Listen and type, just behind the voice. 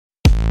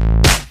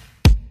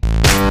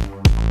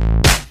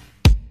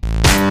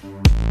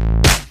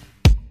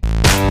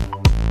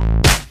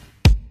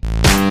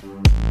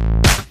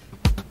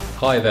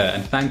Hi there,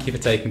 and thank you for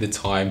taking the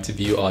time to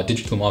view our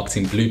digital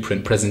marketing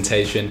blueprint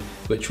presentation,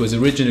 which was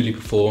originally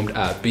performed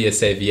at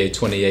BSA VA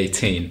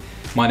 2018.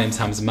 My name's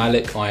Hamzah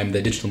Malik. I am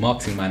the digital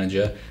marketing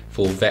manager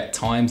for Vet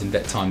Times and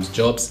Vet Times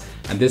Jobs,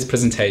 and this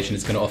presentation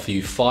is going to offer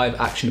you 5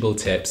 actionable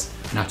tips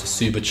on how to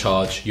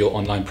supercharge your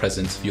online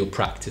presence for your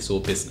practice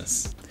or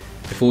business.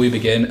 Before we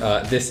begin,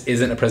 this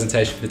isn't a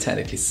presentation for the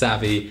technically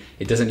savvy.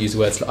 It doesn't use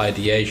words like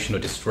ideation or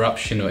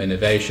disruption or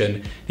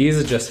innovation. These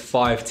are just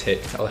 5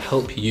 tips that will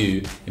help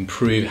you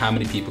improve how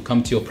many people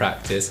come to your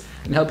practice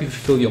and help you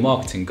fulfill your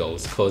marketing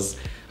goals, because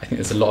I think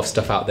there's a lot of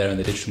stuff out there in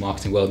the digital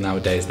marketing world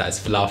nowadays that is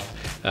fluff.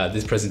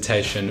 This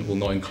presentation will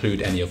not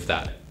include any of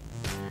that.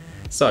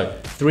 So,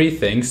 3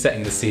 things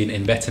setting the scene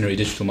in veterinary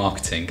digital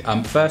marketing.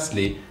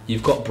 Firstly,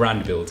 you've got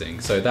brand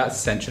building. So that's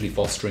essentially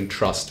fostering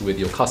trust with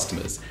your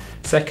customers.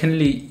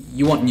 Secondly,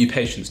 you want new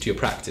patients to your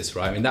practice,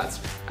 right? I mean, that's,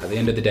 at the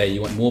end of the day,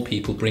 you want more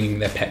people bringing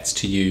their pets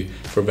to you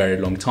for a very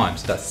long time.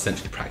 So that's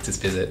essentially practice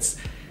visits.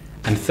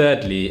 And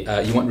thirdly,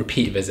 you want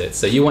repeat visits.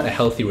 So you want a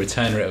healthy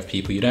return rate of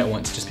people. You don't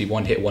want to just be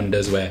one-hit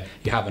wonders where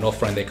you have an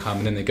offer and they come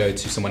and then they go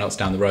to someone else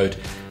down the road.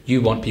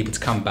 You want people to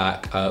come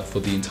back for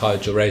the entire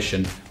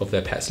duration of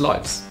their pets'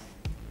 lives.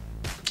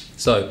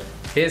 So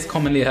here's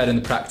commonly heard in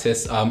the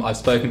practice. I've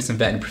spoken to some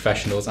veterinary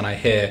professionals and I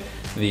hear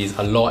these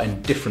a lot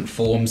in different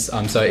forms.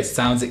 So it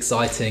sounds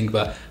exciting,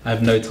 but I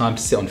have no time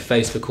to sit on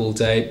Facebook all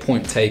day.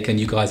 Point taken,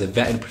 you guys are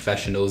veterinary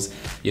professionals,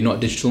 you're not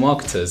digital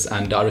marketers,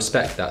 and I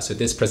respect that. So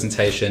this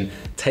presentation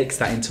takes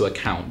that into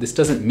account. This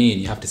doesn't mean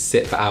you have to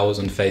sit for hours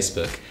on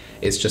Facebook.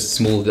 It's just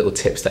small little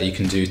tips that you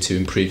can do to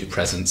improve your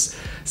presence.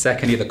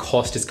 Secondly, the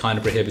cost is kind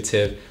of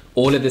prohibitive.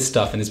 All of this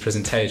stuff in this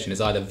presentation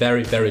is either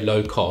very, very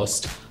low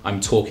cost, I'm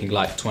talking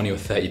like 20 or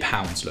 30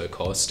 pounds low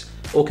cost,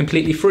 or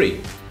completely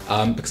free.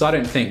 Because I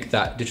don't think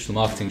that digital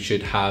marketing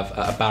should have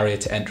a barrier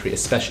to entry,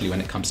 especially when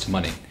it comes to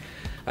money.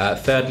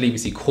 Thirdly, we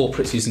see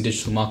corporates using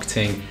digital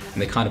marketing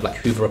and they kind of like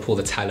hoover up all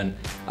the talent.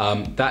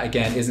 That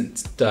again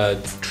isn't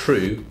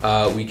true.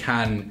 We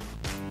can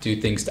do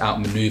things to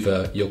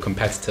outmaneuver your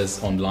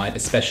competitors online,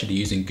 especially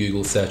using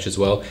Google search as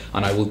well,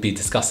 and I will be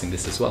discussing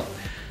this as well.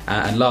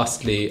 And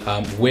lastly,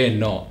 we're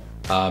not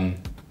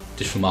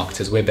digital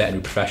marketers, we're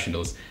veterinary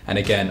professionals. And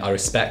again, I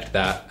respect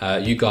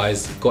that you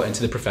guys got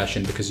into the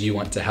profession because you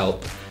want to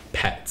help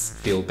pets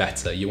feel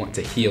better. You want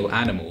to heal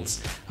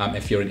animals.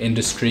 If you're in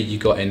industry, you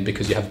got in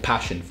because you have a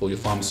passion for your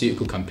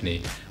pharmaceutical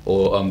company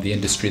or the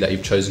industry that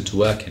you've chosen to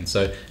work in.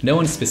 So no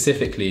one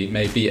specifically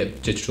may be a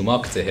digital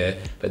marketer here,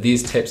 but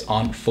these tips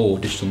aren't for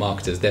digital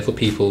marketers. They're for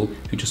people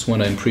who just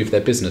want to improve their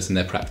business and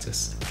their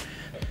practice.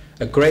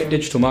 A great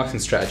digital marketing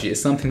strategy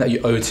is something that you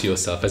owe to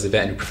yourself as a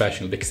veterinary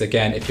professional, because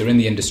again, if you're in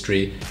the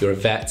industry, you're a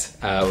vet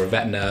or a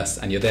vet nurse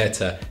and you're there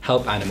to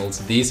help animals,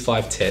 these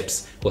 5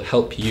 tips will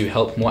help you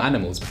help more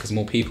animals because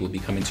more people will be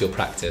coming to your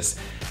practice.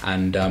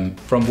 And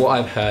from what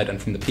I've heard and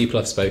from the people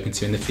I've spoken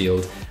to in the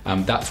field,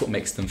 that's what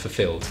makes them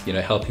fulfilled, you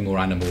know, helping more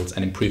animals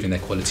and improving their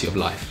quality of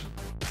life.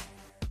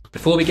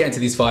 Before we get into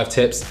these 5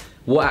 tips,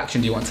 what action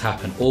do you want to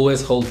happen?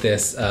 Always hold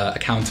this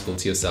accountable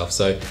to yourself.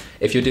 So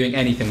if you're doing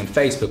anything on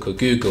Facebook or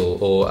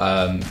Google or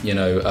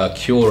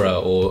Cura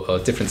or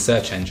different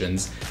search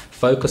engines,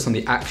 focus on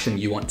the action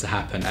you want to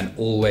happen and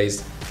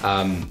always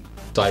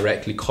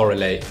directly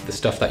correlate the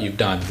stuff that you've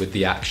done with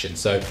the action.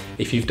 So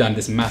if you've done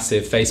this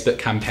massive Facebook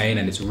campaign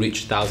and it's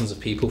reached thousands of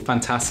people,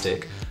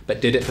 fantastic,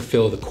 but did it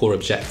fulfill the core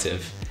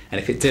objective?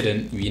 And if it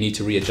didn't, you need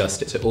to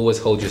readjust it. So always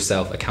hold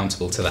yourself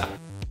accountable to that.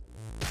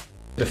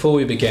 Before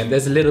we begin,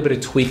 there's a little bit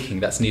of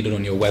tweaking that's needed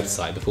on your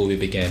website before we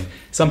begin.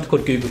 Something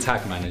called Google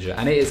Tag Manager,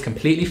 and it is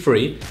completely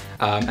free,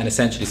 and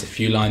essentially it's a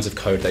few lines of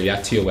code that you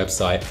add to your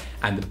website.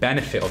 And the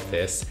benefit of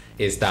this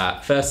is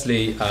that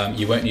firstly,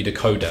 you won't need a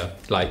coder.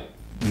 Like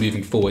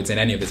moving forwards in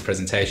any of this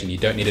presentation, you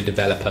don't need a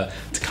developer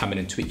to come in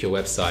and tweak your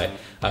website.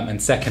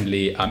 And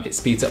secondly, it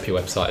speeds up your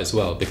website as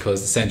well,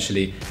 because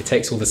essentially it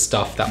takes all the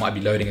stuff that might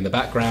be loading in the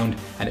background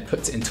and it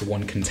puts it into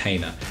one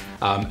container.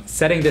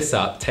 Setting this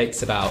up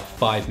takes about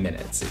 5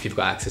 minutes if you've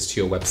got access to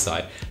your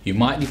website. You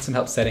might need some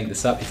help setting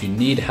this up. If you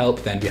need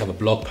help, then we have a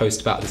blog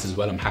post about this as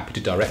well. I'm happy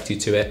to direct you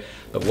to it.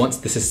 But once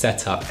this is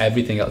set up,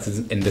 everything else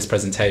in this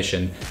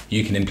presentation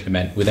you can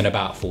implement within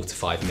about 4 to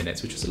 5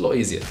 minutes, which is a lot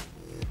easier.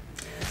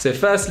 So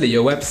firstly,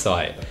 your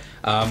website.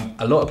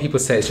 A lot of people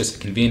say it's just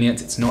for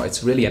convenience. It's not,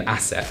 it's really an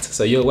asset.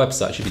 So your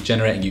website should be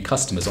generating you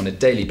customers on a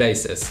daily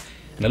basis.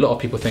 And a lot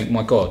of people think,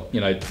 my God, you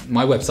know,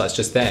 my website's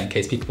just there in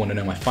case people want to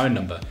know my phone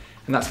number.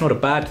 And that's not a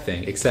bad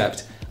thing,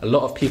 except a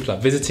lot of people are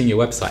visiting your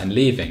website and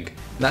leaving.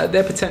 Now,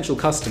 they're potential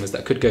customers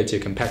that could go to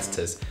your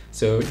competitors.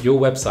 So your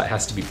website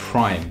has to be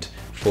primed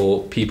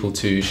for people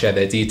to share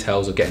their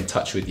details or get in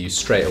touch with you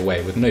straight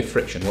away with no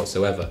friction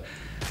whatsoever.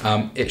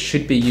 It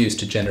should be used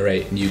to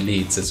generate new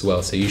leads as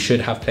well. So you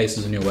should have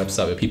places on your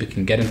website where people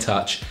can get in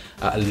touch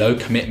a low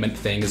commitment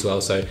thing as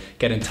well. So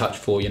get in touch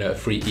for, a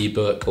free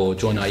ebook or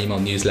join our email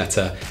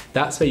newsletter.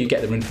 That's where you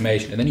get their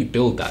information, and then you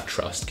build that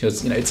trust,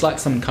 because it's like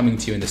someone coming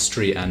to you in the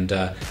street and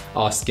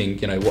asking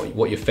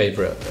what your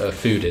favorite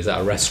food is at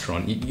a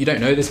restaurant. You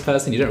don't know this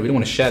person, you don't really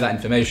want to share that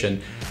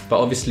information, but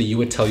obviously you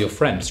would tell your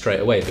friend straight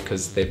away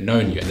because they've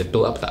known you and they've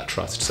built up that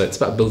trust. So it's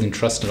about building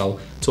trust, and I'll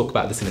talk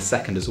about this in a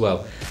second as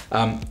well.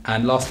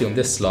 And lastly, on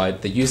this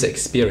slide, the user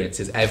experience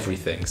is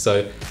everything.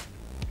 So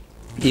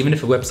even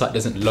if a website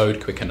doesn't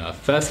load quick enough,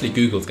 firstly,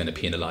 Google's going to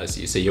penalize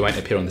you, so you won't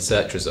appear on the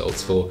search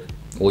results for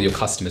all your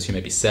customers who may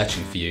be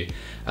searching for you.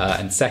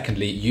 And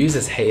secondly,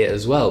 users hate it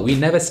as well. We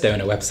never stay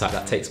on a website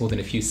that takes more than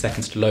a few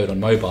seconds to load on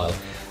mobile.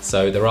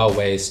 So there are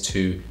ways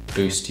to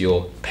boost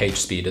your page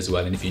speed as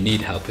well. And if you need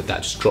help with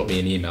that, just drop me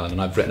an email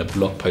and I've written a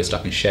blog post I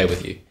can share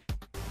with you.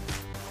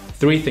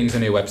 3 things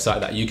on your website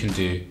that you can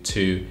do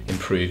to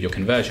improve your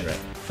conversion rate.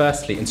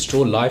 Firstly,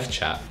 install live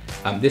chat.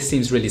 This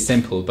seems really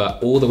simple,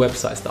 but all the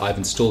websites that I've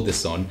installed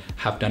this on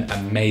have done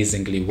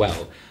amazingly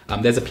well.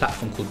 There's a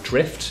platform called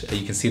Drift.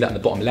 You can see that in the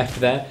bottom left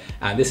there.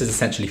 And this is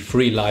essentially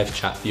free live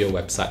chat for your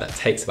website that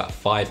takes about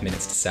 5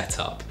 minutes to set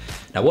up.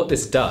 Now, what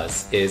this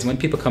does is when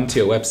people come to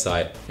your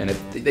website,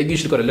 they've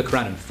usually got to look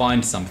around and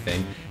find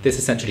something. This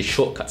essentially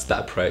shortcuts that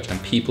approach,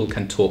 and people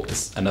can talk to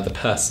another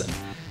person.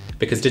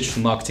 Because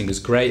digital marketing is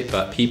great,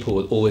 but people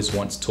will always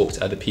want to talk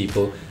to other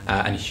people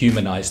and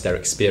humanize their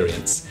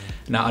experience.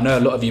 Now, I know a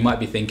lot of you might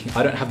be thinking,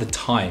 I don't have the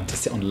time to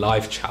sit on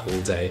live chat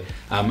all day.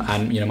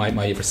 And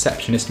my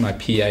receptionist, my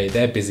PA,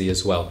 they're busy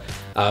as well.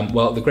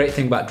 Well, the great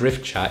thing about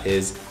Drift Chat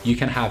is you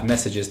can have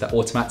messages that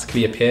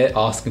automatically appear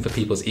asking for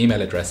people's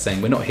email address,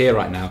 saying, we're not here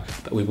right now,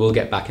 but we will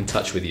get back in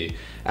touch with you.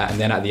 And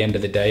then at the end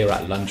of the day or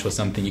at lunch or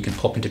something, you can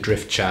pop into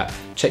Drift Chat,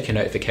 check your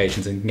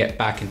notifications, and get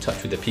back in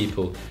touch with the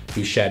people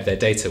who shared their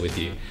data with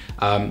you.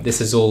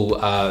 This is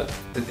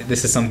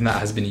something that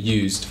has been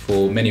used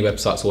for many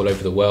websites all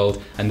over the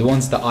world, and the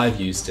ones that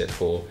I've used it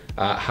for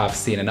have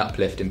seen an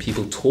uplift in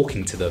people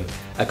talking to them,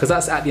 because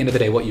that's at the end of the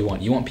day what you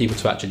want. You want people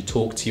to actually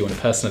talk to you on a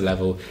personal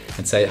level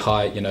and say,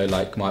 hi,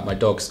 like my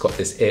dog's got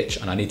this itch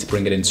and I need to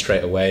bring it in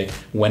straight away.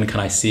 When can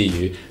I see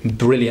you?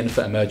 Brilliant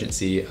for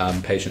emergency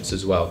patients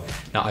as well.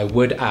 Now, I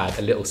would add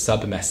a little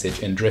sub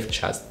message in Drift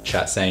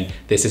chat saying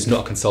this is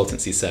not a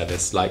consultancy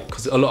service,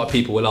 because a lot of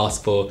people will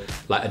ask for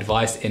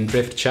advice in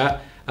Drift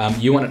chat.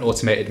 You want an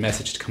automated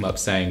message to come up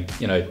saying,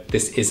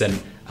 this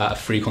isn't a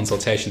free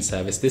consultation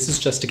service. This is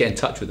just to get in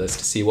touch with us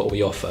to see what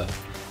we offer.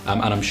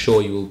 And I'm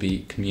sure you will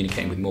be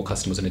communicating with more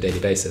customers on a daily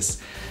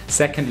basis.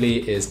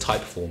 Secondly is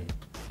Typeform.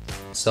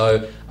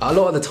 So a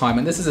lot of the time,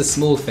 and this is a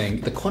small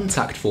thing, the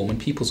contact form on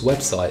people's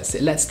websites,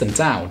 it lets them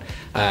down.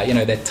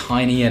 They're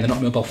tiny and they're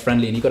not mobile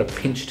friendly, and you've got to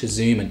pinch to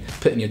zoom and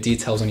put in your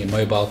details on your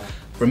mobile.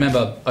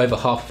 Remember, over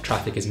half of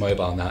traffic is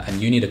mobile now,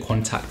 and you need a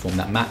contact form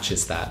that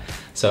matches that.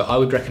 So I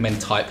would recommend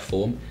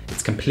Typeform.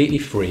 It's completely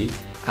free,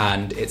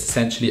 and it's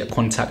essentially a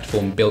contact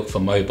form built for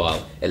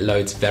mobile. It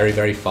loads very,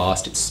 very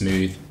fast, it's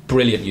smooth,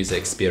 brilliant user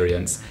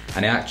experience,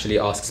 and it actually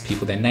asks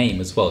people their name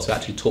as well. So it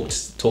actually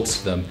talks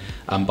to them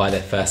by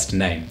their first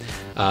name.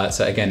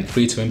 So again,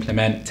 free to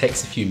implement,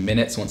 takes a few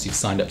minutes once you've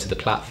signed up to the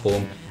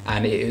platform,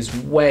 and it is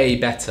way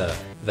better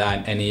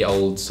than any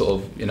old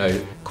sort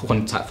of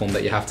contact form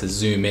that you have to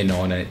zoom in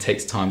on and it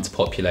takes time to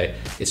populate.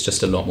 It's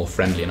just a lot more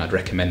friendly, and I'd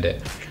recommend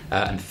it.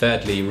 And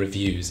thirdly,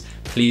 reviews.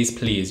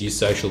 Please use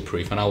social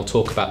proof, and I will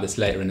talk about this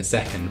later in a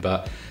second,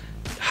 but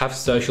have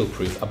social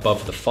proof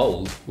above the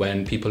fold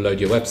when people load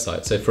your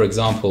website. So for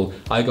example,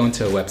 I go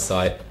into a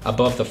website,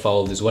 above the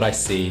fold is what I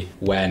see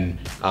when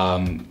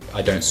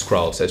I don't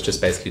scroll, so it's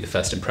just basically the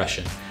first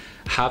impression.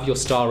 Have your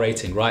star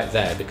rating right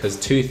there, because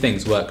 2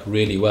 things work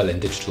really well in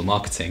digital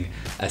marketing.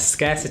 A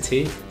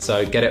scarcity,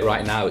 so get it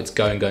right now, it's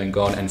going,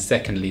 and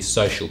secondly,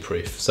 social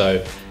proof. So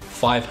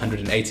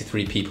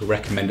 583 people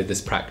recommended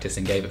this practice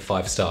and gave it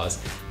 5 stars.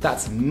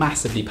 That's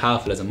massively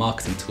powerful as a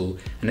marketing tool,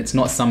 and it's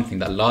not something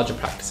that larger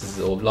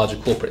practices or larger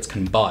corporates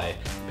can buy,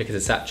 because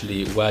it's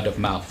actually word of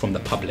mouth from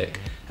the public,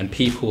 and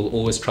people will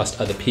always trust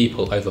other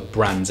people over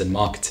brands and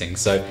marketing.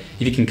 So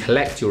if you can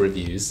collect your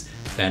reviews,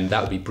 then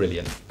that would be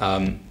brilliant.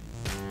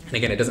 And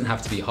again, it doesn't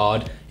have to be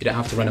hard. You don't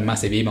have to run a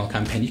massive email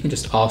campaign. You can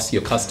just ask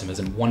your customers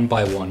and one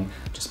by one,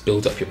 just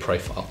build up your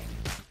profile.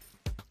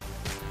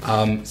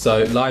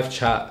 So live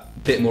chat, a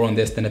bit more on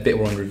this, then a bit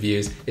more on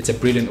reviews. It's a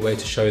brilliant way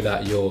to show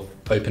that you're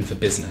open for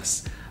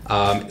business.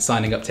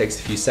 Signing up takes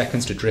a few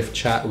seconds to Drift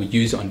Chat. We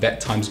use it on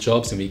Vet Times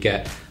jobs and we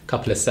get a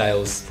couple of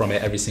sales from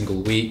it every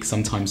single week,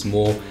 sometimes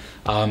more.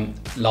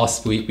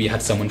 Last week we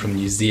had someone from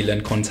New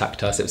Zealand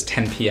contact us. It was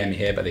 10 p.m.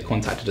 here, but they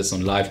contacted us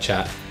on live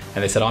chat.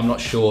 And they said, I'm not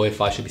sure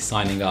if I should be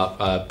signing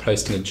up,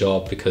 posting a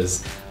job,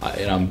 because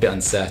I'm a bit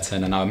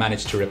uncertain. And I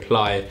managed to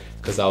reply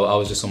because I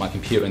was just on my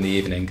computer in the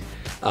evening.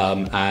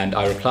 And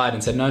I replied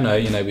and said, no,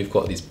 we've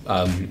got these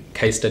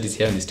case studies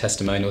here and these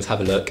testimonials,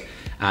 have a look.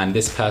 And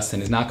this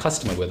person is now a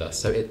customer with us.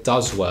 So it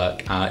does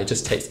work. It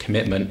just takes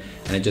commitment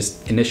and it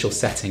just initial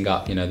setting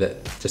up,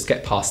 that just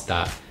get past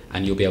that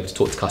and you'll be able to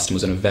talk to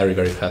customers on a very,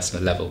 very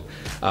personal level.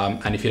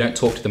 And if you don't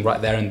talk to them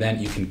right there and then,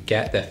 you can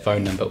get their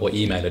phone number or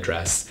email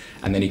address,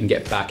 and then you can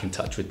get back in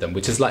touch with them,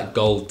 which is like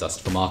gold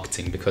dust for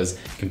marketing, because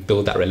you can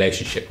build that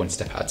relationship one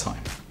step at a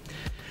time.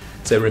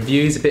 So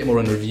reviews, a bit more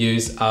on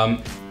reviews.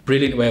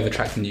 Brilliant way of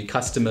attracting new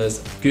customers.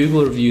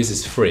 Google reviews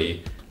is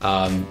free.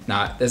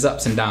 Now there's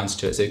ups and downs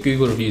to it. So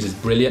Google reviews is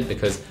brilliant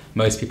because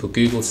most people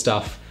Google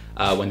stuff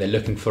when they're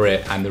looking for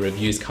it, and the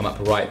reviews come up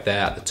right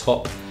there at the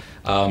top.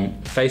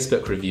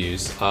 Facebook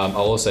reviews are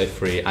also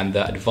free, and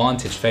the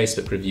advantage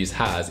Facebook reviews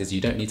has is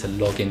you don't need to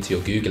log into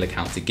your Google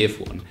account to give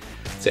one.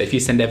 So if you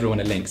send everyone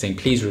a link saying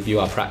please review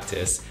our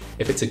practice,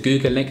 if it's a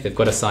Google link, they've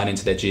got to sign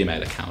into their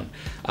Gmail account,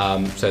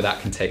 so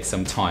that can take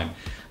some time.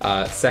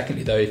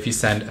 Secondly though, if you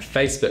send a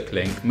Facebook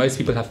link, most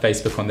people have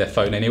Facebook on their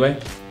phone anyway,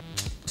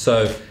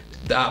 so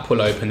the app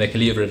will open, they can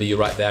leave a review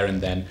right there and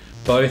then.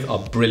 Both are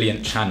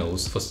brilliant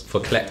channels for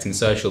collecting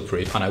social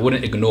proof, and I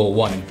wouldn't ignore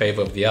one in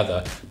favor of the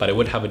other, but I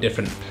would have a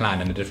different plan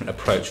and a different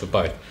approach for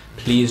both.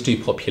 Please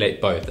do populate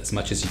both as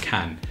much as you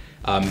can.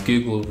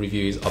 Google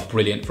reviews are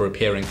brilliant for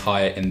appearing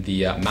higher in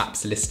the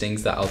maps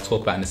listings that I'll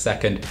talk about in a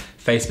second.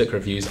 Facebook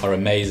reviews are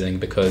amazing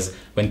because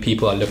when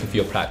people are looking for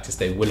your practice,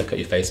 they will look at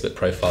your Facebook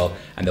profile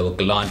and they will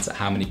glance at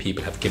how many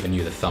people have given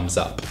you the thumbs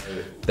up.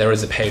 There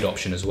is a paid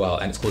option as well,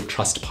 and it's called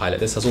Trustpilot.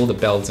 This has all the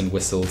bells and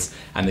whistles,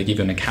 and they give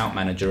you an account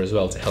manager as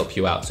well to help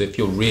you out. So if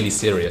you're really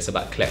serious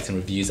about collecting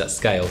reviews at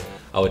scale,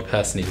 I would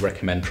personally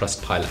recommend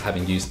Trustpilot,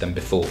 having used them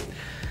before.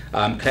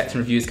 Collecting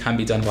reviews can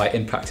be done by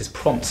in-practice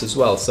prompts as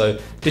well. So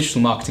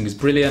digital marketing is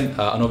brilliant,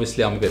 and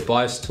obviously I'm a bit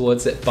biased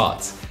towards it,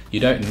 but you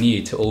don't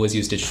need to always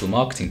use digital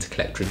marketing to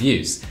collect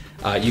reviews.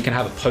 You can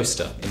have a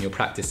poster in your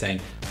practice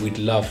saying, we'd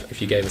love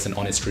if you gave us an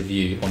honest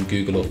review on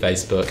Google or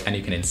Facebook, and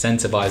you can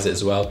incentivize it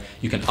as well.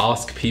 You can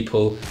ask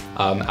people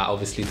at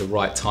obviously the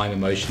right time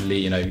emotionally,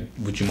 you know,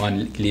 would you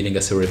mind leaving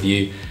us a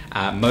review?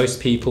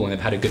 Most people, when they've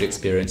had a good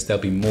experience, they'll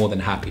be more than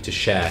happy to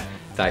share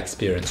that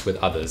experience with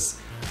others.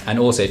 And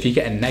also, if you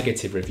get a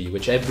negative review,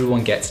 which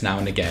everyone gets now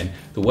and again,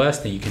 the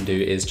worst thing you can do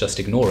is just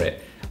ignore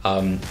it.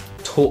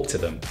 Talk to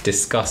them,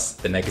 discuss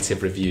the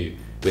negative review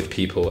with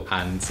people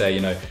and say, you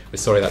know, we're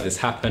sorry that this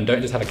happened.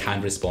 Don't just have a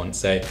canned response.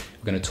 Say,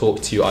 we're going to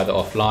talk to you either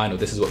offline, or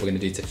this is what we're going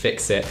to do to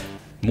fix it.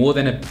 More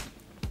than a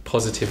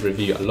positive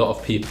review, a lot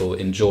of people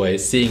enjoy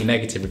seeing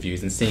negative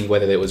reviews and seeing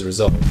whether it was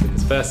resolved,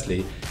 because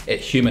firstly, it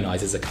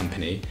humanizes a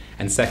company,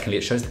 and secondly,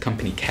 it shows the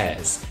company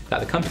cares, that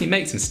the company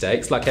makes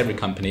mistakes like every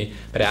company,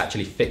 but it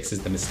actually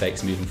fixes the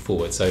mistakes moving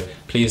forward. So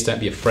please don't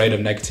be afraid of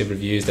negative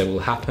reviews. They will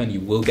happen. You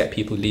will get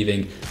people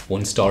leaving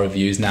 1-star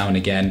reviews now and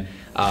again,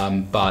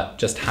 but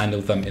just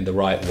handle them in the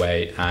right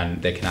way,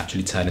 and they can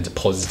actually turn into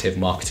positive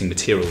marketing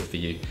material for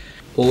you.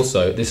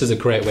 Also, this is a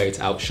great way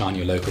to outshine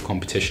your local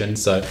competition.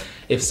 So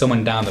if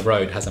someone down the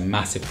road has a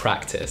massive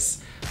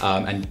practice,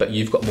 but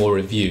you've got more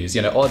reviews,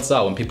 you know, odds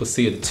are when people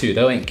see the two,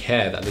 they won't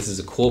care that this is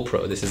a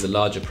corporate or this is a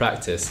larger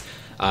practice.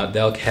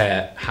 They'll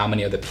care how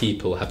many other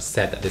people have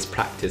said that this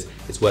practice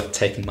is worth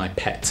taking my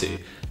pet to,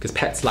 because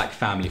pets like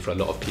family for a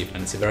lot of people,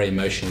 and it's a very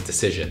emotional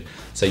decision.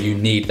 So you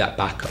need that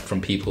backup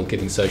from people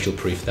giving social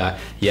proof that,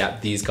 yeah,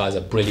 these guys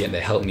are brilliant, they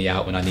helped me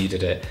out when I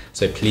needed it.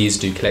 So please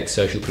do collect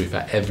social proof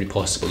at every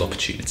possible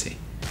opportunity.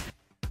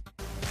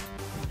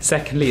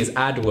 Secondly is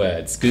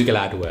AdWords, Google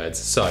AdWords.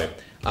 So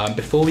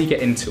before we get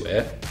into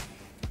it,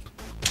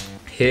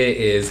 here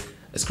is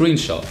a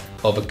screenshot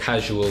of a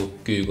casual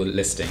Google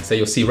listing. So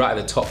you'll see right at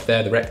the top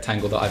there, the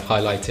rectangle that I've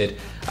highlighted,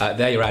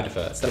 they're your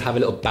adverts. They'll have a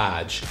little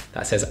badge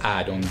that says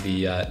ad on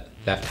the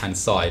left-hand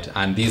side.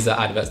 And these are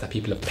adverts that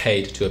people have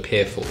paid to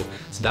appear for.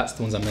 So that's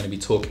the ones I'm going to be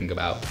talking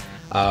about.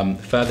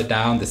 Further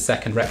down, the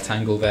second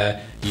rectangle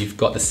there, you've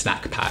got the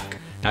snack pack.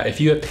 Now, if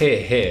you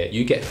appear here,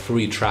 you get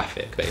free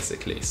traffic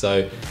basically.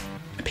 So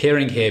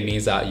appearing here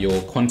means that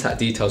your contact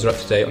details are up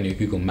to date on your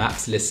Google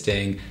Maps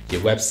listing,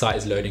 your website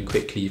is loading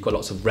quickly, you've got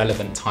lots of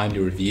relevant timely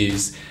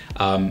reviews,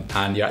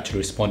 and you're actually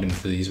responding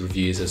to these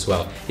reviews as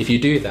well. If you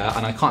do that,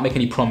 and I can't make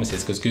any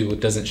promises because Google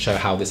doesn't show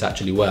how this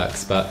actually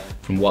works, but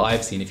from what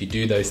I've seen, if you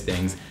do those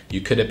things,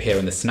 you could appear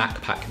in the snack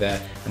pack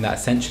there, and that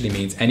essentially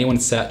means anyone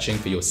searching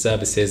for your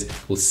services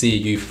will see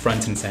you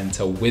front and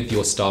center with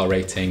your star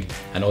rating,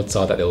 and odds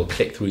are that they will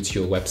click through to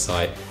your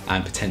website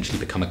and potentially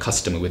become a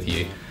customer with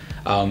you.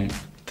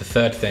 The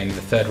third thing,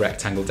 the third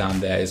rectangle down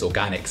there, is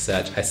organic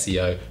search,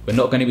 SEO. We're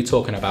not going to be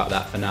talking about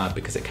that for now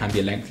because it can be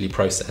a lengthy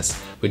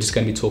process. We're just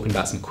going to be talking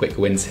about some quick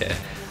wins here.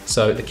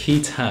 So the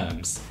key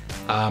terms,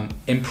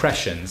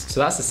 impressions. So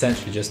that's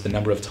essentially just the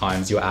number of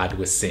times your ad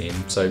was seen.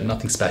 So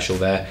nothing special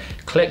there.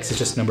 Clicks is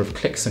just the number of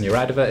clicks on your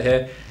advert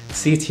here.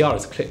 CTR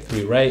is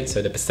click-through rate.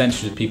 So the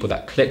percentage of people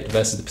that clicked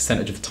versus the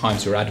percentage of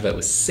times your advert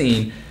was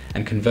seen.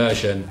 And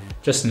conversion,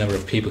 just the number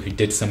of people who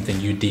did something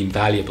you deem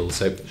valuable.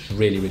 So it's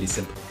really, really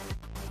simple.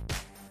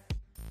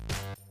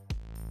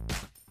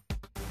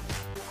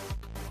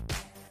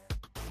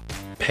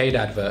 paid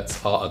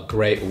adverts are a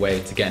great way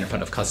to get in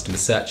front of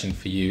customers searching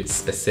for you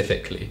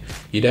specifically.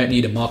 You don't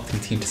need a marketing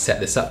team to set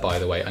this up, by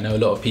the way. I know a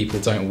lot of people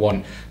don't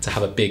want to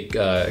have a big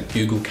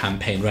Google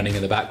campaign running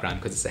in the background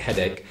because it's a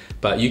headache,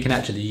 but you can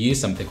actually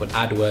use something called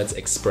AdWords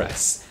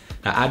Express.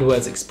 Now,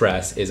 AdWords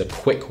Express is a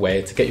quick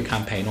way to get your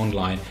campaign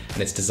online,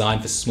 and it's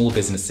designed for small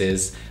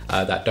businesses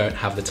that don't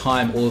have the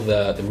time or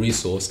the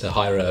resource to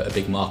hire a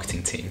big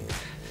marketing team.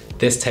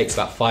 This takes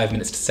about 5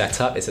 minutes to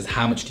set up. It says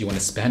how much do you want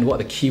to spend, what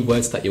are the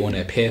keywords that you want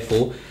to appear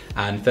for,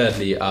 and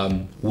thirdly,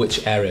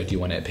 which area do you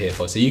want to appear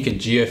for. So you can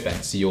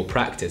geofence your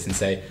practice and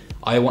say,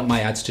 I want my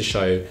ads to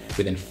show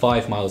within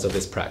 5 miles of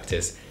this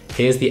practice.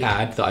 Here's the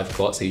ad that I've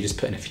got, so you just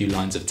put in a few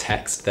lines of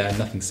text there,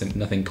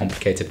 nothing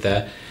complicated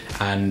there.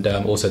 And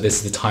also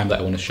this is the time that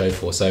I want to show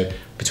for. So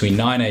between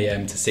 9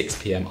 AM to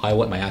 6 PM, I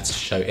want my ads to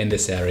show in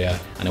this area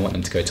and I want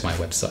them to go to my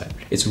website.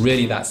 It's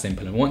really that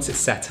simple. And once it's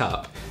set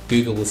up,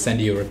 Google will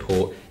send you a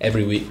report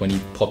every week when you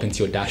pop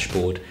into your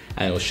dashboard,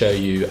 and it will show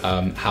you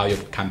how your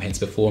campaign's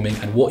performing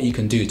and what you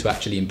can do to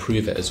actually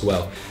improve it as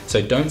well.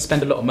 So don't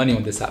spend a lot of money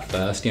on this at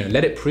first,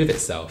 let it prove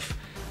itself.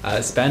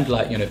 Spend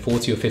like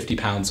 40 or 50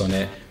 pounds on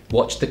it.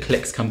 Watch the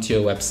clicks come to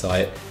your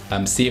website,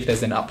 see if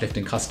there's an uplift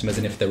in customers,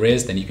 and if there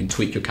is, then you can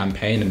tweak your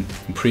campaign and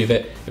improve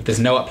it. If there's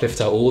no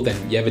uplift at all,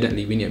 then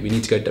evidently we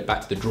need to go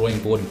back to the drawing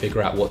board and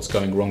figure out what's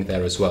going wrong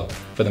there as well.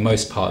 For the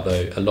most part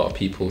though, a lot of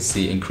people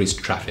see increased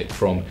traffic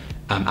from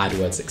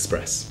AdWords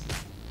Express.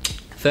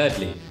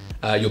 Thirdly,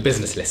 your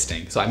business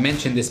listing. So I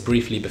mentioned this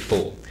briefly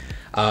before.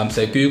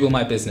 So Google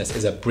My Business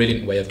is a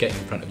brilliant way of getting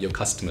in front of your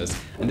customers.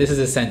 And this is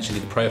essentially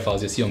the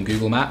profiles you see on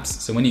Google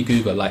Maps. So when you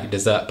Google like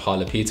Desert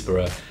Parlour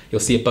Peterborough,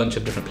 you'll see a bunch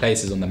of different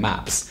places on the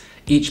maps.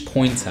 Each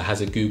pointer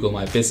has a Google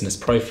My Business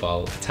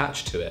profile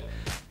attached to it.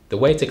 The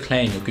way to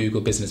claim your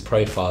Google Business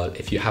profile,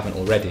 if you haven't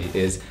already,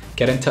 is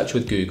get in touch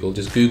with Google.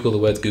 Just Google the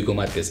words Google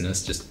My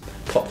Business, just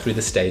pop through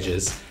the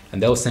stages,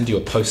 and they'll send you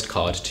a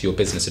postcard to your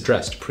business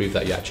address to prove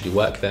that you actually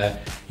work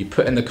there. You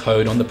put in the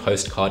code on the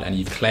postcard and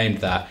you've claimed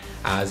that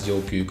as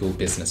your Google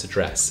business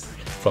address.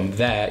 From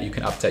there, you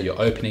can update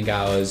your opening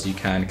hours, you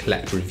can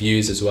collect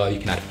reviews as well, you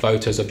can add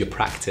photos of your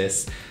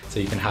practice. So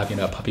you can have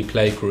a puppy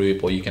play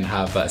group, or you can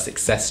have a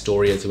success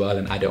story as well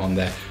and add it on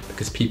there,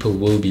 because people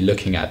will be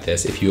looking at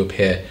this if you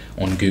appear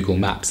on Google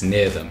Maps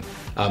near them.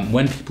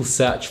 When people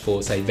search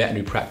for, say,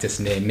 veterinary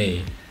practice near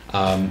me,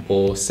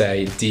 or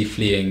say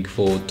defleeing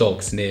for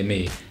dogs near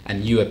me,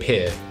 and you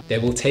appear, they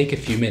will take a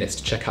few minutes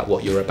to check out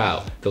what you're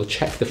about. They'll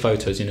check the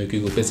photos in your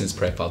Google business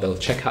profile, they'll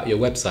check out your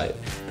website,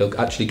 they'll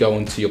actually go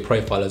onto your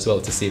profile as well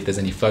to see if there's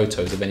any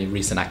photos of any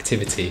recent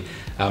activity,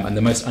 and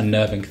the most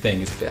unnerving thing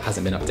is if it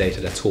hasn't been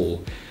updated at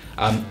all.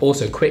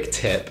 Also, quick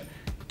tip,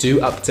 do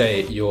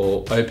update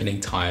your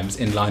opening times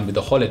in line with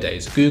the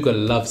holidays. Google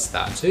loves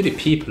that, and so do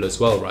people as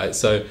well, right?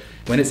 So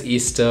when it's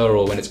Easter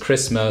or when it's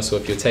Christmas, or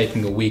if you're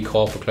taking a week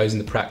off or closing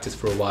the practice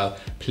for a while,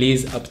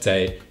 please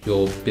update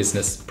your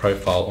business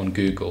profile on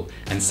Google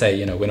and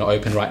say, we're not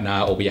open right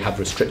now, or we have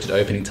restricted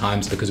opening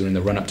times because we're in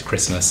the run up to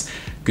Christmas.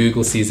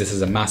 Google sees this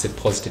as a massive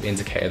positive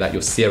indicator that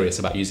you're serious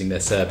about using their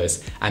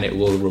service, and it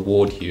will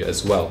reward you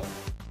as well.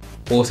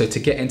 Also, to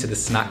get into the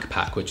snack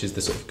pack, which is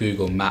the sort of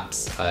Google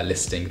Maps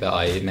listing that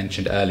I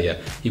mentioned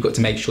earlier, you've got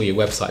to make sure your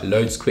website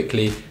loads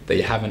quickly, that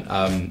you haven't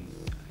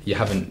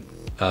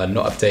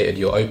not updated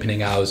your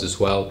opening hours as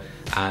well,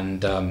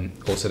 and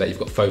also that you've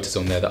got photos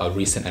on there that are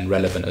recent and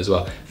relevant as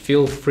well.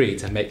 Feel free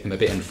to make them a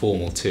bit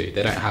informal too.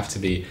 They don't have to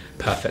be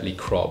perfectly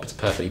cropped,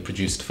 perfectly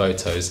produced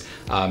photos.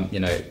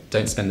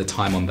 Don't spend the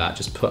time on that.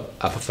 Just put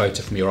up a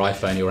photo from your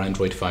iPhone, your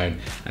Android phone,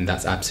 and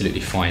that's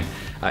absolutely fine.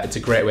 It's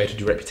a great way to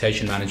do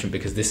reputation management,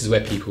 because this is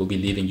where people will be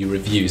leaving you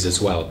reviews as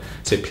well.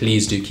 So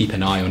please do keep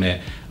an eye on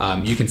it.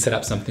 You can set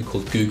up something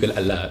called Google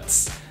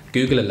Alerts.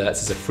 Google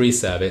Alerts is a free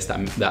service that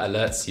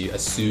alerts you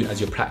as soon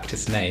as your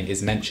practice name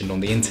is mentioned on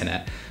the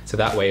internet. So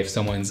that way, if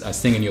someone's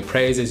singing your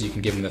praises, you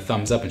can give them the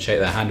thumbs up and shake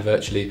their hand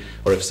virtually.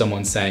 Or if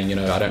someone's saying,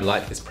 I don't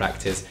like this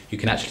practice, you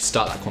can actually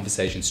start that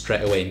conversation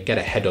straight away and get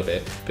ahead of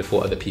it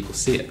before other people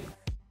see it.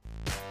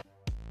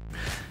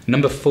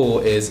 Number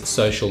 4 is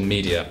social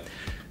media.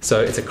 So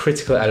it's a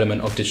critical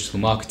element of digital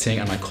marketing,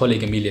 and my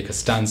colleague Emilia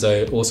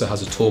Costanzo also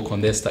has a talk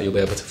on this that you'll be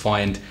able to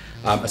find.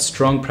 A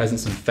strong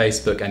presence on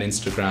Facebook and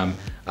Instagram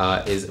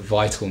is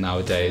vital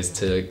nowadays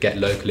to get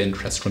local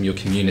interest from your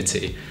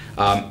community.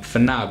 For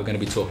now, we're going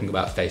to be talking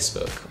about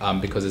Facebook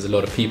because there's a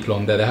lot of people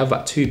on there. They have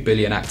about 2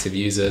 billion active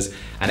users,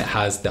 and it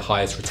has the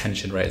highest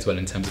retention rate as well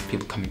in terms of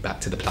people coming back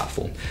to the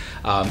platform.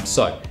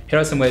 So here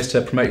are some ways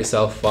to promote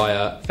yourself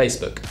via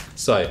Facebook.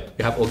 So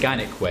you have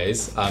organic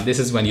ways. This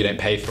is when you don't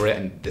pay for it,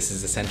 and this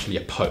is essentially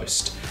a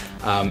post.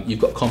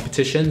 You've got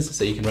competitions,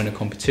 so you can run a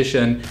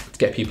competition to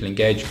get people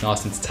engaged. You can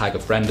ask them to tag a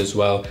friend as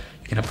well.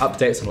 You can have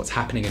updates on what's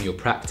happening in your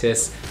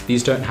practice.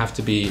 These don't have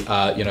to be,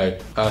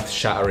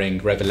 earth-shattering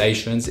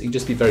revelations. It can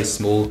just be very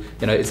small.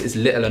 It's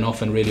little and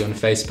often really on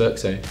Facebook.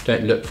 So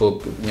don't look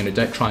for,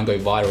 don't try and go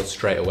viral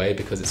straight away,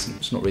 because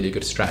it's not really a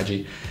good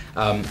strategy.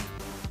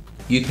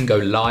 you can go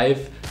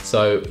live.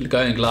 So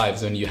going live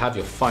is when you have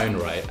your phone,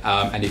 right?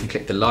 And you can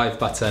click the live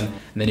button,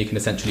 and then you can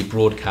essentially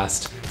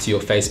broadcast to your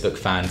Facebook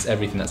fans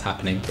everything that's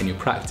happening in your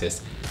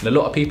practice. And a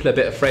lot of people are a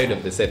bit afraid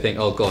of this. They think,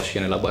 oh gosh,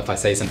 like what if I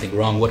say something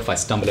wrong? What if I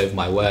stumble over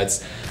my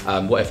words?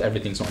 What if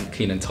everything's not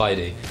clean and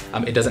tidy?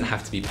 It doesn't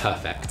have to be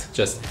perfect.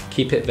 Just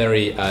keep it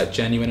very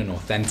genuine and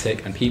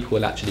authentic, and people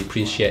will actually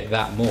appreciate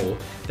that more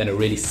than a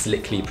really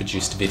slickly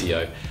produced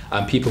video.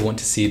 People want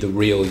to see the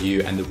real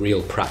you and the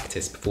real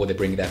practice before they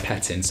bring their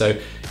pet in. So,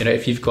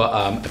 if you've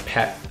got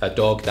a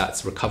dog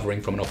that's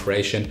recovering from an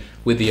operation,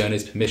 with the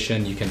owner's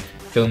permission, you can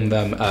film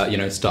them,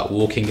 start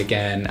walking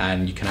again,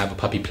 and you can have a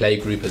puppy play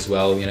group as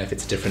well, if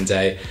it's a different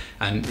day.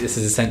 And this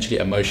is essentially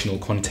emotional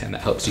content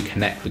that helps you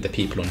connect with the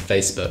people on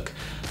Facebook.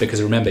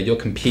 Because remember, you're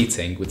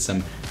competing with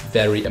some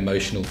very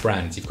emotional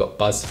brands. You've got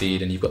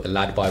BuzzFeed and you've got the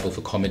Lad Bible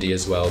for comedy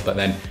as well, but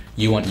then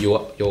you want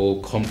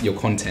your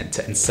content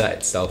to insert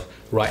itself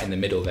right in the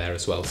middle there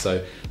as well.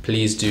 So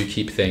please do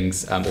keep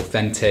things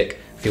authentic.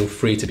 Feel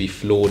free to be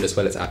flawed as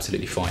well, it's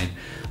absolutely fine.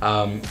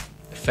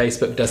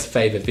 Facebook does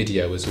favor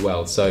video as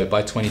well. So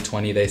by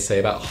 2020, they say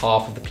about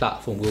half of the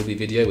platform will be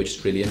video, which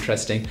is really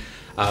interesting.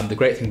 The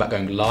great thing about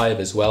going live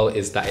as well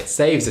is that it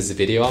saves as a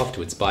video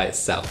afterwards by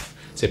itself.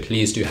 So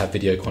please do have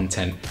video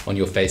content on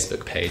your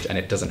Facebook page, and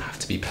it doesn't have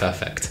to be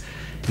perfect.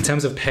 In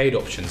terms of paid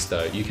options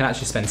though, you can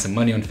actually spend some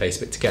money on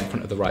Facebook to get in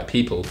front of the right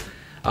people.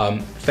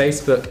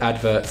 Facebook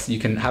adverts, you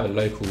can have a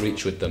local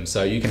reach with them.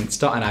 So you can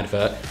start an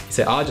advert, you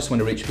say, I just want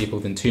to reach people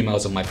within 2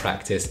 miles of my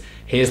practice.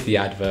 Here's the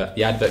advert.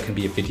 The advert can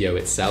be a video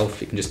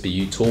itself. It can just be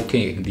you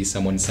talking. It can be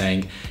someone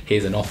saying,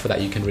 here's an offer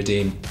that you can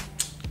redeem.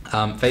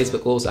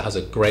 Facebook also has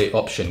a great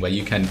option where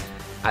you can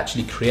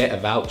actually create a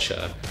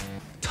voucher,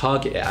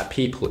 target it at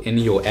people in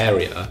your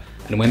area,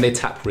 and when they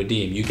tap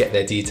redeem, you get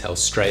their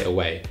details straight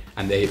away,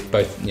 and they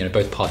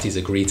both parties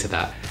agree to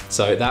that.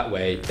 So that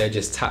way they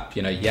just tap,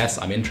 yes,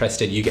 I'm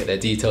interested. You get their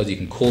details. You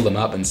can call them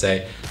up and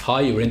say,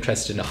 hi, you were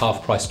interested in a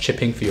half price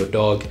chipping for your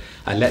dog,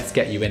 and let's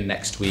get you in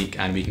next week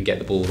and we can get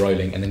the ball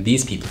rolling. And then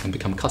these people can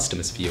become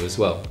customers for you as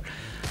well.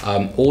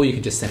 Or you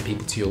can just send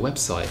people to your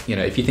website.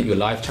 If you think your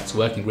live chat's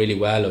working really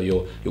well, or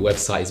your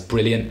website is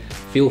brilliant,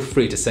 feel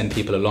free to send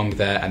people along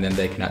there, and then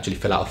they can actually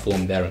fill out a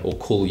form there or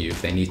call you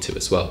if they need to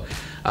as well.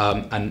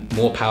 And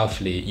more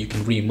powerfully, you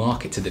can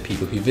remarket to the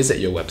people who visit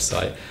your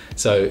website.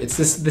 So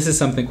this is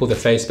something called the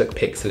Facebook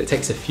Pixel. It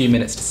takes a few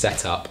minutes to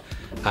set up,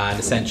 and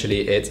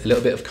essentially it's a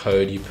little bit of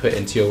code you put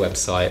into your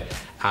website,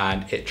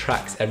 and it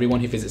tracks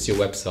everyone who visits your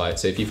website.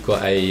 So if you've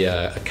got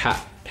a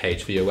cat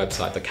page for your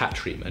website for cat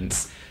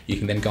treatments, you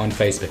can then go on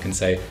Facebook and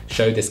say,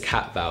 show this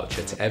cat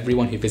voucher to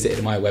everyone who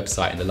visited my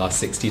website in the last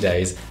 60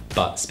 days,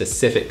 but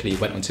specifically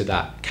went onto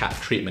that cat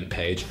treatment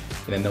page,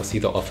 and then they'll see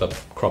the offer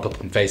crop up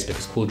on Facebook.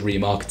 It's called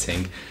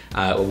remarketing,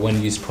 or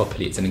when used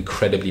properly, it's an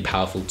incredibly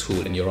powerful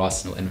tool in your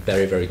arsenal, and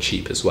very, very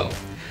cheap as well.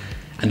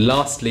 And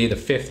lastly, the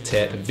fifth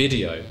tip,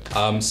 video.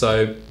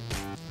 So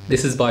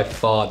this is by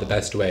far the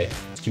best way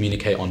to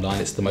communicate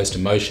online. It's the most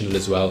emotional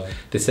as well.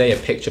 They say a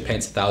picture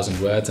paints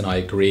 1,000 words, and I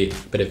agree,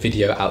 but a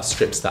video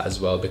outstrips that as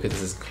well, because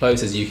it's as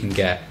close as you can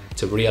get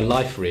to real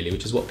life really,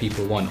 which is what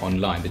people want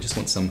online. They just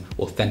want some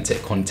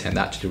authentic content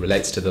that actually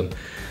relates to them.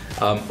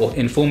 Or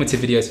informative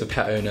videos for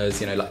pet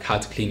owners, like how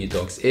to clean your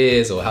dog's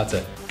ears, or how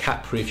to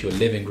cat proof your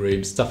living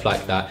room, stuff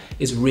like that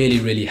is really,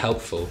 really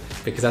helpful.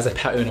 Because as a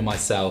pet owner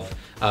myself,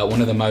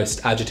 one of the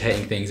most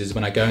agitating things is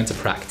when I go into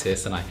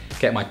practice and I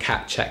get my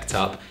cat checked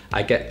up,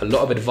 I get a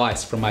lot of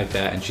advice from my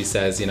vet, and she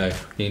says, you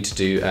need to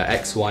do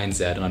X, Y, and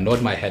Z, and I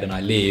nod my head and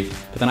I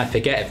leave, but then I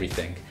forget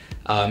everything.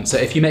 So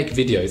if you make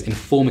videos,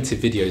 informative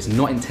videos,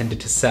 not intended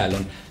to sell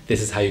on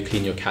this is how you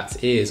clean your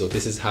cat's ears, or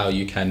this is how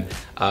you can,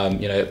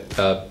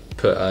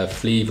 put a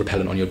flea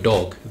repellent on your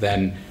dog,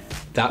 then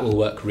that will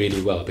work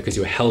really well, because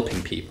you're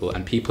helping people,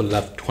 and people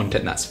love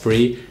content that's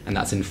free and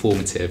that's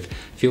informative.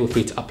 Feel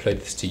free to upload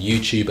this to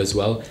YouTube as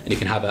well, and you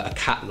can have a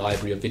cat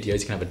library of videos,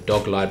 you can have a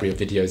dog library of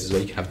videos as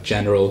well, you can have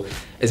general,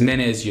 as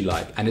many as you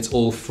like, and it's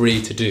all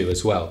free to do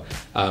as well.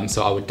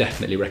 So I would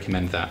definitely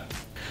recommend that.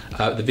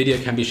 The video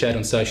can be shared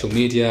on social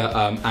media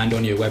and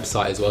on your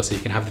website as well, so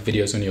you can have the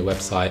videos on your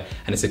website,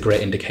 and it's a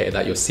great indicator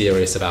that you're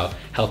serious about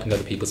helping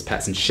other people's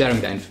pets and sharing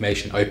that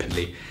information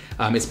openly.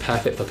 It's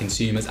perfect for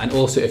consumers, and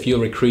also if you're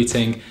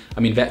recruiting,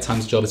 Vet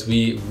Time's job is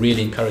we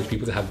really encourage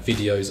people to have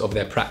videos of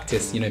their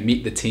practice,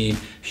 meet the team,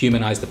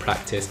 humanize the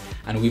practice,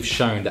 and we've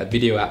shown that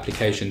video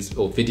applications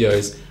or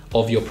videos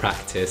of your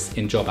practice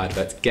in job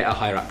adverts get a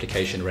higher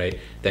application rate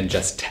than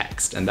just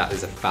text, and that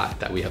is a fact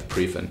that we have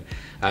proven.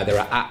 There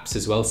are apps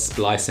as well,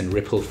 Splice and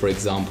Ripple for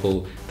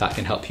example, that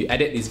can help you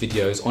edit these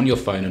videos on your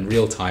phone in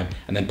real time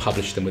and then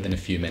publish them within a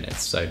few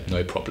minutes, so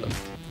no problem.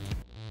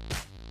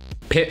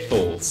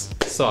 Pitfalls.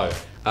 So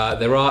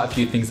there are a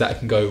few things that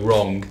can go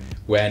wrong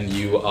when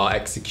you are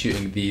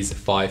executing these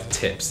 5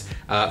 tips.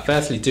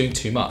 Firstly, doing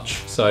too much.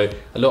 So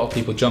a lot of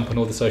people jump on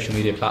all the social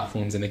media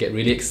platforms and they get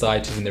really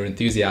excited and they're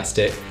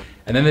enthusiastic,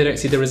 and then they don't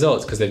see the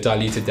results because they've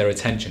diluted their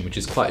attention, which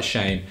is quite a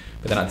shame.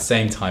 But then at the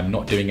same time,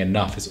 not doing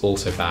enough is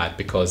also bad,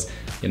 because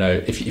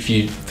if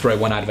you throw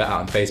one advert out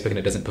on Facebook and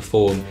it doesn't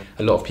perform,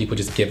 a lot of people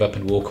just give up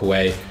and walk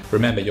away.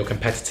 Remember, your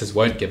competitors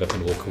won't give up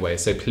and walk away,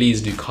 so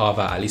please do carve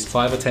out at least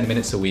 5 or 10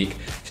 minutes a week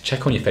to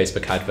check on your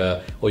Facebook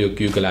advert or your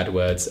Google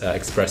AdWords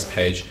Express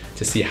page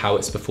to see how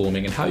it's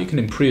performing and how you can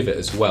improve it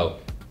as well.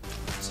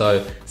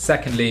 So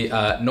secondly,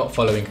 not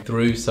following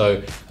through.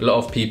 So a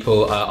lot of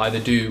people either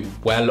do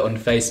well on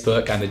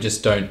Facebook and they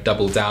just don't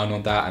double down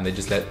on that and they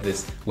just let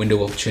this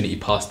window of opportunity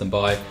pass them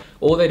by,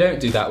 or they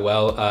don't do that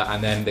well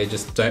and then they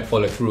just don't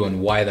follow through on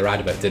why their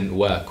advert didn't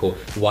work or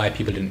why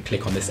people didn't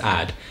click on this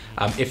ad.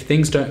 If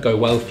things don't go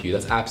well for you,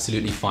 that's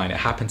absolutely fine. It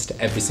happens to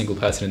every single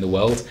person in the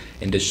world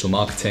in digital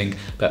marketing,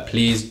 but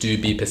please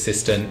do be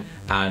persistent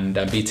and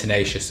be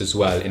tenacious as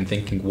well in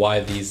thinking why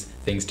these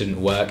things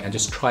didn't work, and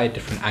just try a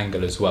different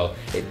angle as well.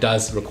 It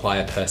does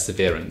require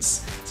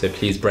perseverance, so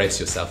please brace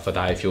yourself for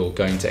that if you're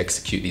going to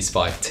execute these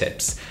 5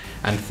 tips.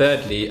 And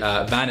thirdly,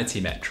 vanity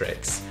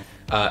metrics.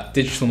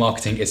 Digital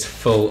marketing is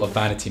full of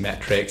vanity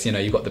metrics.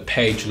 You've got the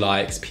page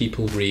likes,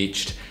 people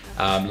reached,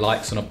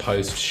 likes on a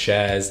post,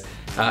 shares.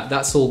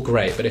 That's all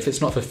great, but if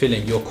it's not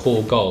fulfilling your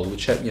core goal,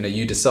 which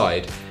you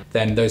decide,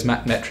 then those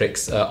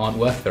metrics aren't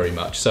worth very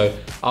much. So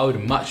I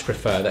would much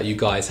prefer that you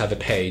guys have a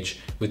page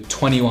with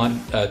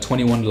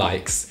 21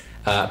 likes,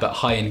 but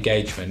high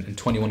engagement, and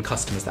 21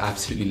 customers that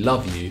absolutely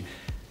love you,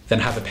 than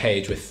have a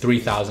page with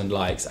 3,000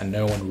 likes and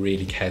no one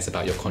really cares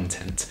about your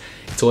content.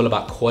 It's all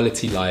about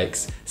quality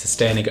likes,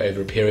 sustaining it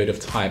over a period of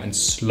time and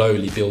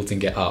slowly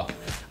building it up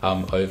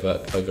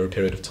over a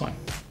period of time.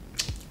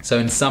 So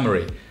in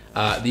summary,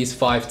 these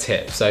 5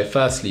 tips. So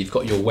firstly, you've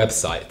got your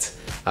website,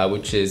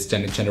 which is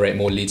going to generate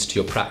more leads to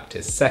your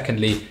practice.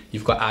 Secondly,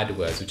 you've got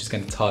AdWords, which is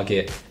going to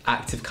target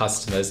active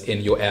customers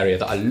in your area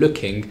that are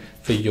looking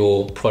for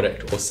your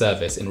product or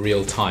service in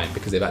real time,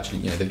 because they've actually,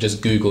 they've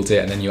just Googled it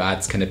and then your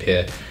ads can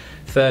appear.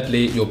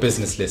 Thirdly, your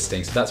business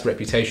listing. So that's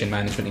reputation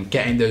management and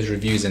getting those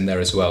reviews in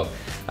there as well.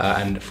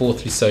 And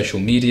fourthly,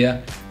 social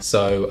media.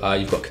 So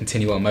you've got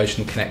continual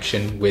emotional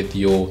connection with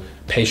your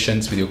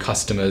patients, with your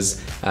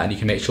customers, and you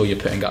can make sure you're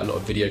putting out a lot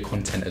of video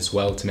content as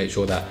well to make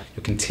sure that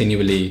you're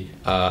continually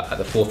at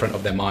the forefront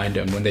of their mind,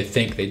 and when they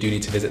think they do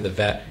need to visit the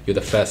vet, you're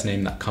the first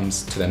name that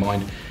comes to their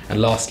mind. And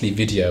lastly,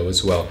 video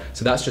as well.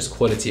 So that's just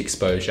quality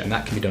exposure, and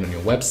that can be done on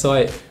your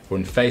website or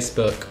on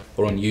Facebook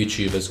or on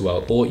YouTube as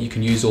well, or you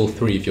can use all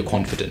 3 if you're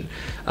confident.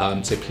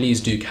 So please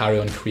do carry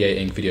on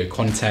creating video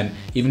content.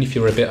 Even if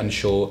you're a bit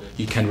unsure,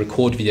 you can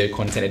record video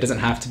content. It doesn't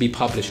have to be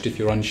published if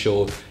you're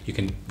unsure. You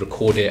can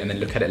record it and then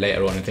look at it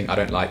later on and think, I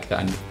don't like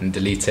that, and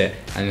delete it,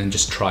 and then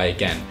just try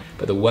again.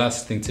 But the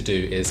worst thing to do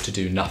is to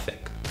do nothing.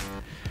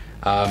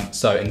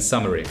 So in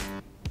summary,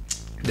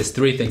 there's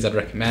 3 things I'd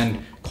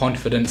recommend.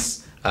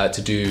 Confidence,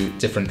 to do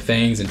different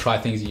things and try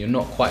things you're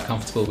not quite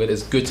comfortable with.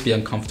 It's good to be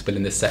uncomfortable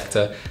in this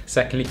sector.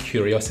 Secondly,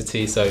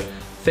 curiosity. So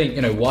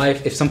think, why,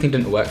 if something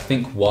didn't work,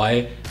 think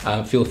why.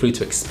 Feel free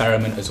to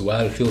experiment as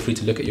well. Feel free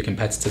to look at your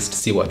competitors to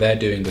see what they're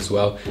doing as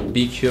well.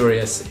 Be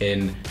curious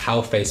in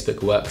how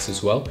Facebook works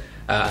as well.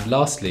 And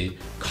lastly,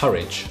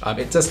 courage.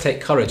 It does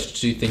take courage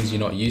to do things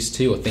you're not used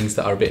to or things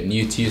that are a bit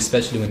new to you,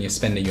 especially when you're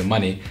spending your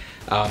money.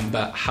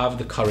 But have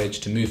the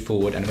courage to move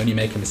forward, and when you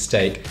make a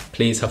mistake,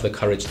 please have the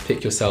courage to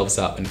pick yourselves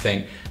up and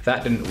think,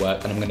 that didn't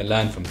work and I'm going to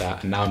learn from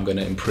that, and now I'm going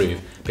to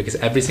improve. Because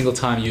every single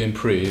time you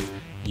improve,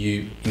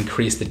 you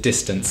increase the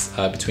distance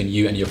between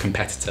you and your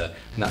competitor,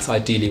 and that's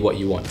ideally what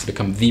you want, to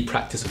become the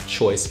practice of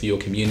choice for your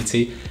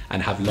community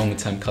and have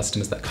long-term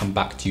customers that come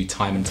back to you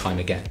time and time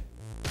again.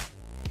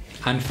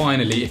 And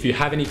finally, if you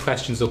have any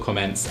questions or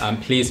comments,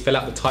 please fill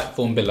out the type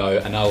form below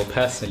and I will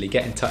personally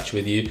get in touch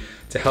with you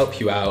to help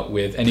you out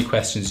with any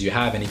questions you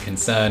have, any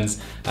concerns.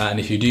 And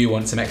if you do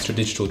want some extra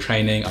digital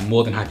training, I'm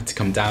more than happy to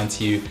come down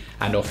to you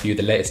and offer you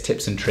the latest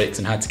tips and tricks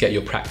on how to get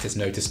your practice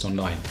noticed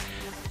online.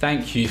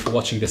 Thank you for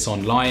watching this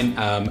online,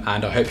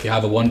 and I hope you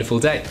have a wonderful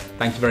day.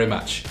 Thank you very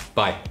much.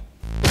 Bye.